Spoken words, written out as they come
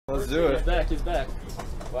Let's do it. He's back, he's back.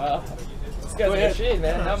 Wow. This guy's in shape,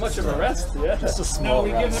 man. Not much of a rest. Yeah. Just a small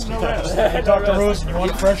we give him no rest. Dr. Rosen, you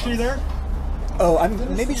want freshly there? Oh,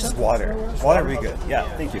 maybe just water. Water would be good. Yeah,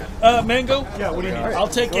 thank you. Mango? Yeah, what do you need? I'll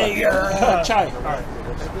take a chai. All right.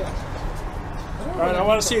 All right, I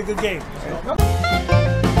want to see a good game.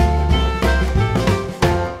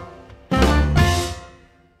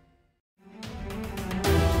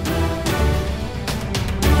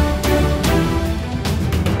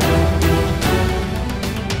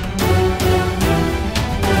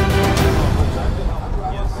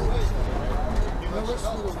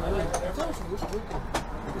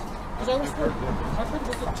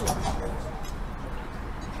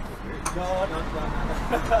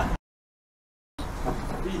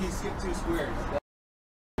 He skipped 2 squares.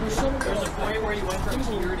 There's a point where he went from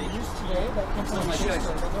here to here. So my gosh,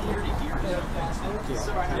 here to here.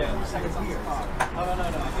 So I have 2 seconds on the spot. Oh, no.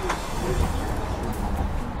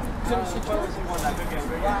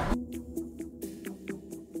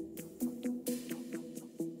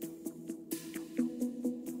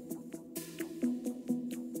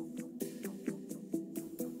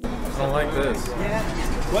 I don't like this.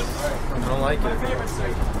 What? I don't like it.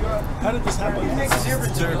 How did this happen?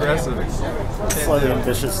 It's too aggressive. Slightly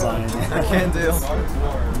ambitious line. I can't deal.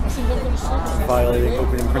 Violating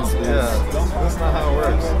opening principles. Yeah, that's not how it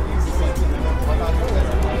works.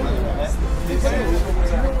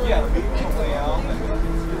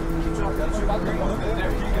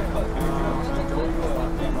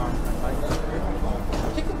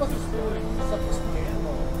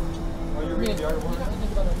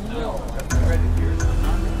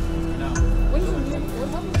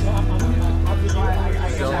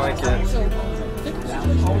 Don't like it.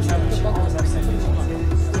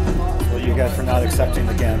 Well, you guys for not accepting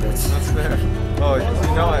the gambits. That's fair. Oh,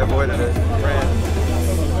 you know I avoided it.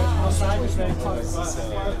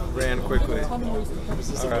 Ran quickly.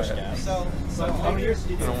 Alright. I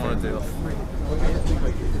don't want to deal.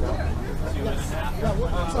 You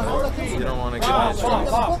don't want to get me a chance.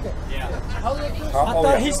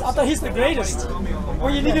 I thought he's the greatest.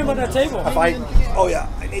 Where you leave him on that table? Oh yeah,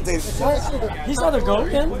 I need to. He's not a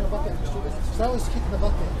goat then? So I was kicking the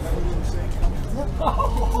bucket.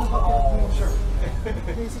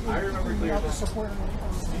 Basically, I remember clearly.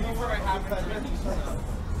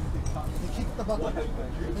 They kicked the bucket.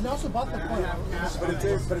 And they also bought the point. But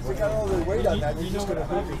if they got all their weight on that, they're just going to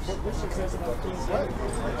hurt your foot. It's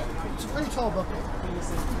a pretty tall bucket. You're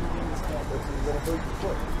going to hurt your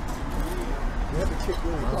foot. You have to kick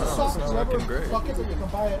really hard. It's a soft rubber great. bucket that you can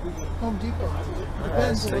buy at Home Depot. It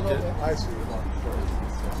bends a little bit. I see.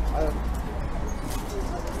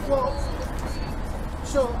 Well,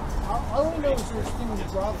 so I only know is there's thing when you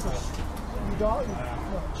drop for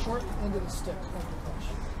short end of the stick.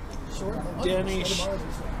 Short. Danish. Short.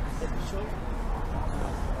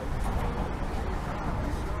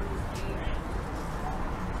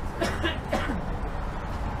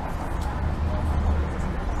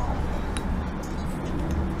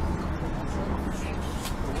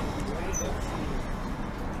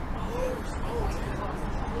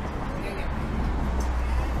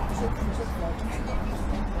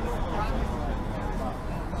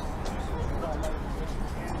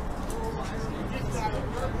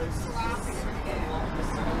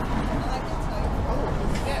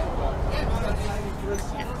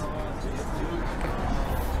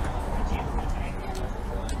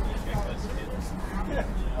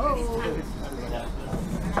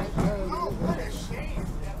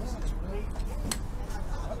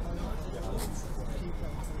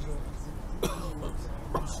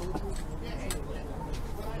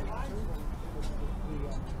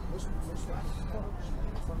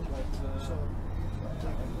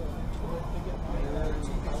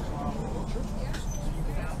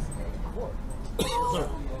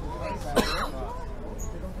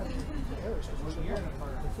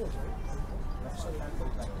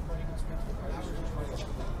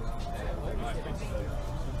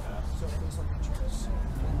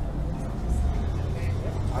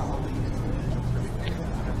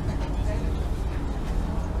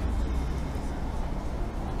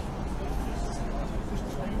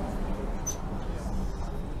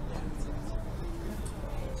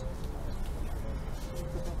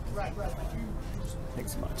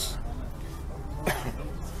 Thanks so much.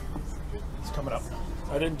 It's coming up.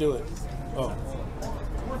 I didn't do it. Oh.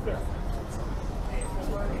 Work there.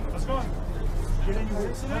 How's it going? Get any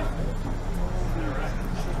words today?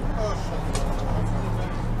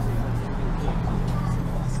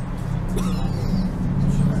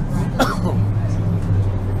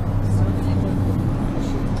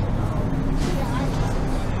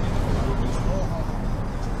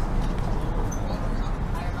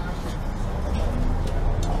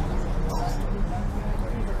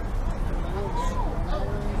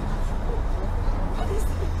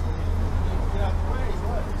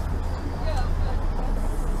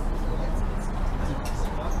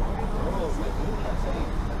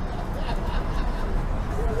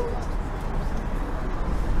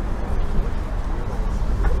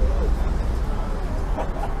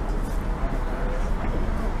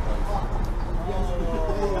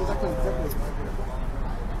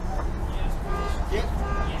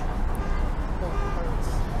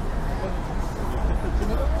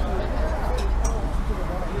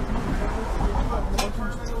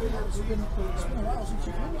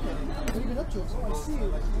 to it. Oh, I see.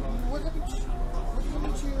 What happened to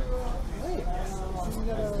your leg? So you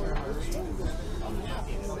got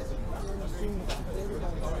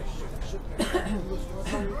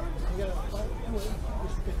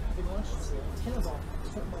they launched 10 of them.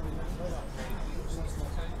 Took my leg off.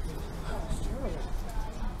 It's terrible.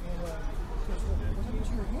 And what happened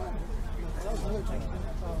to your hand? That was another time.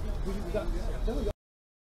 We got then we got.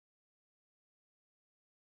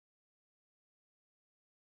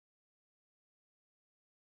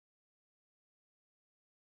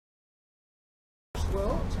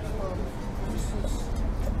 Well, this is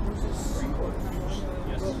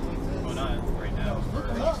Yes. Well, not right now. For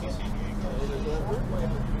HCC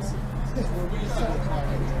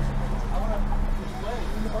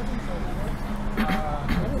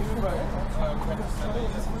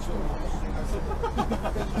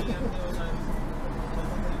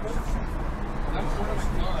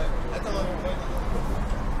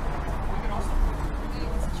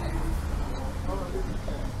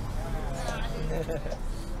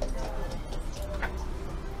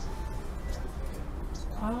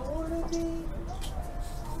I wanna be.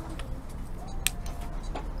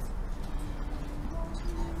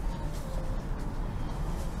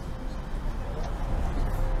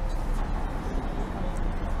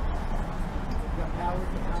 Got power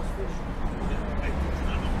to house fish.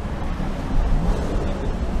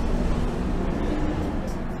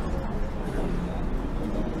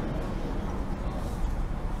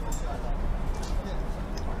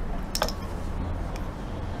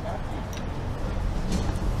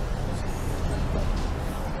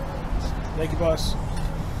 Thank you, boss.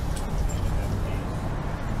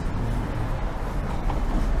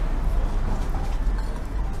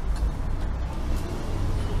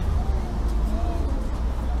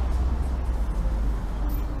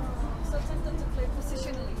 So tempted to play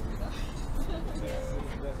positionally, you know?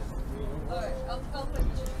 Alright, I'll play.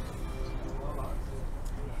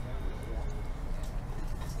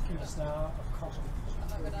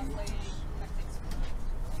 I'm not gonna play tactics.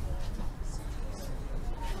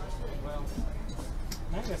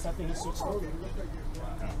 I guess I think he switched over.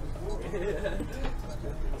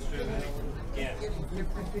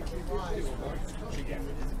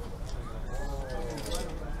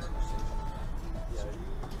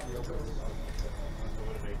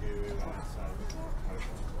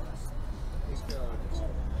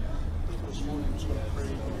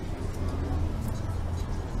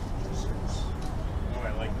 Oh, I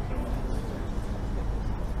like the film.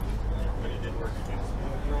 But it did work against me.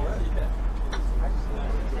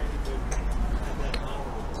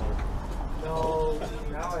 No,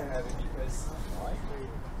 now I have it because.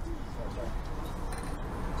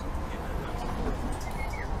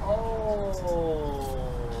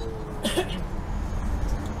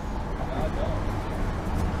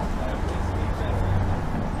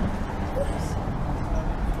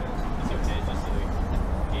 It's okay, just like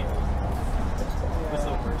what's the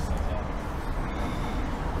worst like that?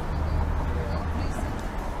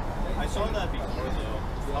 I saw that before though.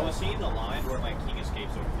 I was seeing the line where my king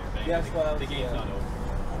escapes over there, but Yes, well, the game's not over.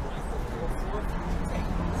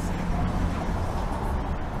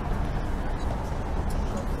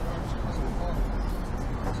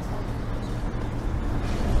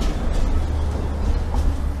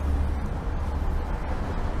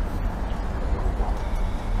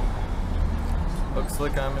 Looks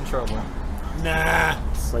like I'm in trouble. Nah.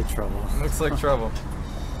 It's like trouble. Looks like trouble.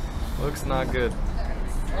 Looks not good.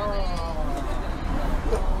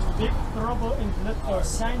 Big trouble in Little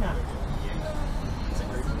China.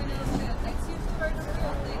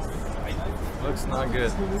 Looks not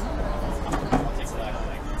good.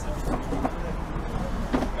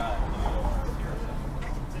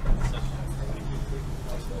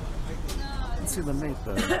 Let's see the mate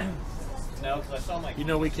though. No, because I saw my. You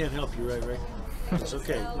know we can't help you, right, Rick? It's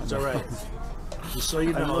okay. It's all right. Just so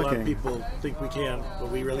you know, I'm a lot of looking. people think we can,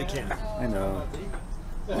 but we really can't. I know.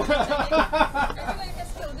 I can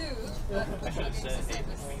still do. I should have said, hey,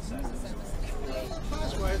 between sizes.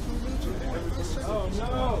 Oh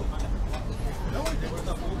no! No,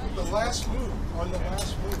 the last move on the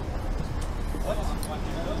last move.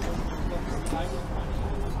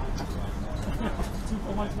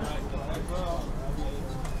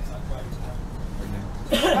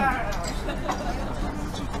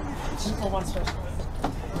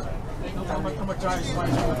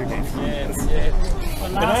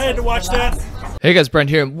 And I had to watch that. Hey guys, Brent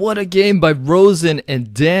here. What a game by Rosen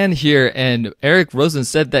and Dan here. And Eric Rosen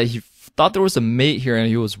said that he thought there was a mate here, and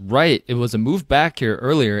he was right. It was a move back here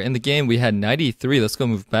earlier. In the game, we had 93. Let's go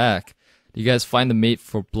move back. Do you guys find the mate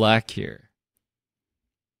for black here?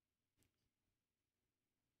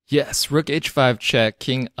 Yes, rook h5 check,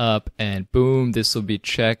 king up, and boom, this will be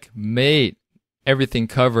checkmate. Everything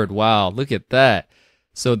covered. Wow, look at that.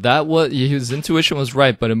 So that was, his intuition was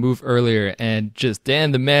right, but a move earlier, and just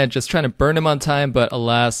Dan the man just trying to burn him on time, but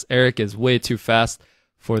alas, Eric is way too fast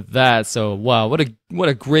for that. So wow, what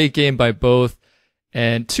a great game by both,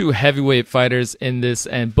 and two heavyweight fighters in this,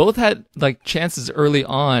 and both had like chances early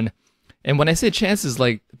on. And when I say chances,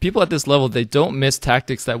 like people at this level, they don't miss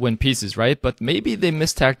tactics that win pieces, right? But maybe they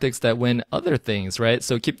miss tactics that win other things, right?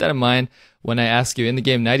 So keep that in mind when I ask you. In the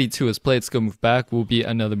game, 92 is played, let's go move back, will be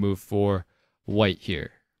another move for white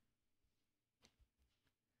here.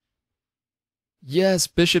 Yes,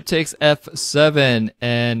 bishop takes f7,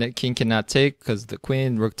 and king cannot take because the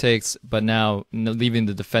queen, rook takes, but now leaving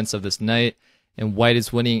the defense of this knight, and white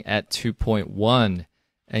is winning at 2.1.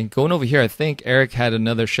 And going over here, I think Eric had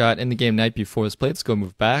another shot in the game knight before his play. Let's go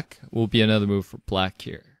move back. Will be another move for black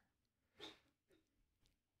here.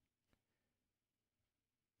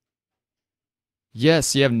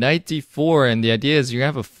 Yes, you have knight d4, and the idea is you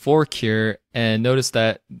have a fork here, and notice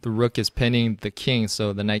that the rook is pinning the king,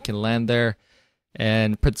 so the knight can land there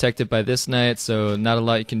and protected by this knight, so not a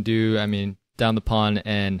lot you can do. I mean, down the pawn,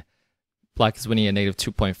 and black is winning at negative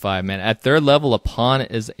 2.5. Man, at third level, a pawn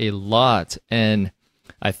is a lot, and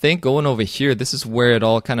I think going over here, this is where it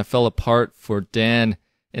all kind of fell apart for Dan.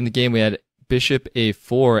 In the game, we had bishop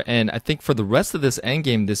a4, and I think for the rest of this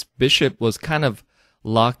endgame, this bishop was kind of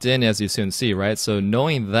locked in, as you soon see, right? So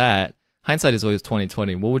knowing that, hindsight is always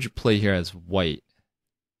 20/20. What would you play here as white?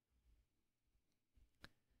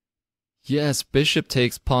 Yes, bishop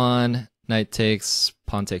takes pawn, knight takes,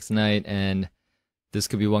 pawn takes knight, and this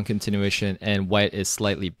could be one continuation, and white is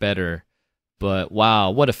slightly better. But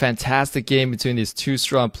wow, what a fantastic game between these two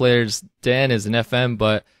strong players. Dan is an FM,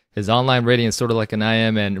 but his online rating is sort of like an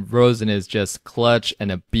IM, and Rosen is just clutch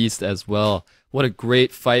and a beast as well. What a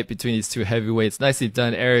great fight between these two heavyweights. Nicely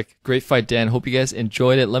done, Eric. Great fight, Dan. Hope you guys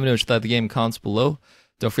enjoyed it. Let me know what you thought of the game in comments below.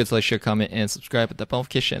 Don't forget to like, share, comment, and subscribe with that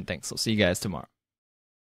notification. Thanks. I'll see you guys tomorrow.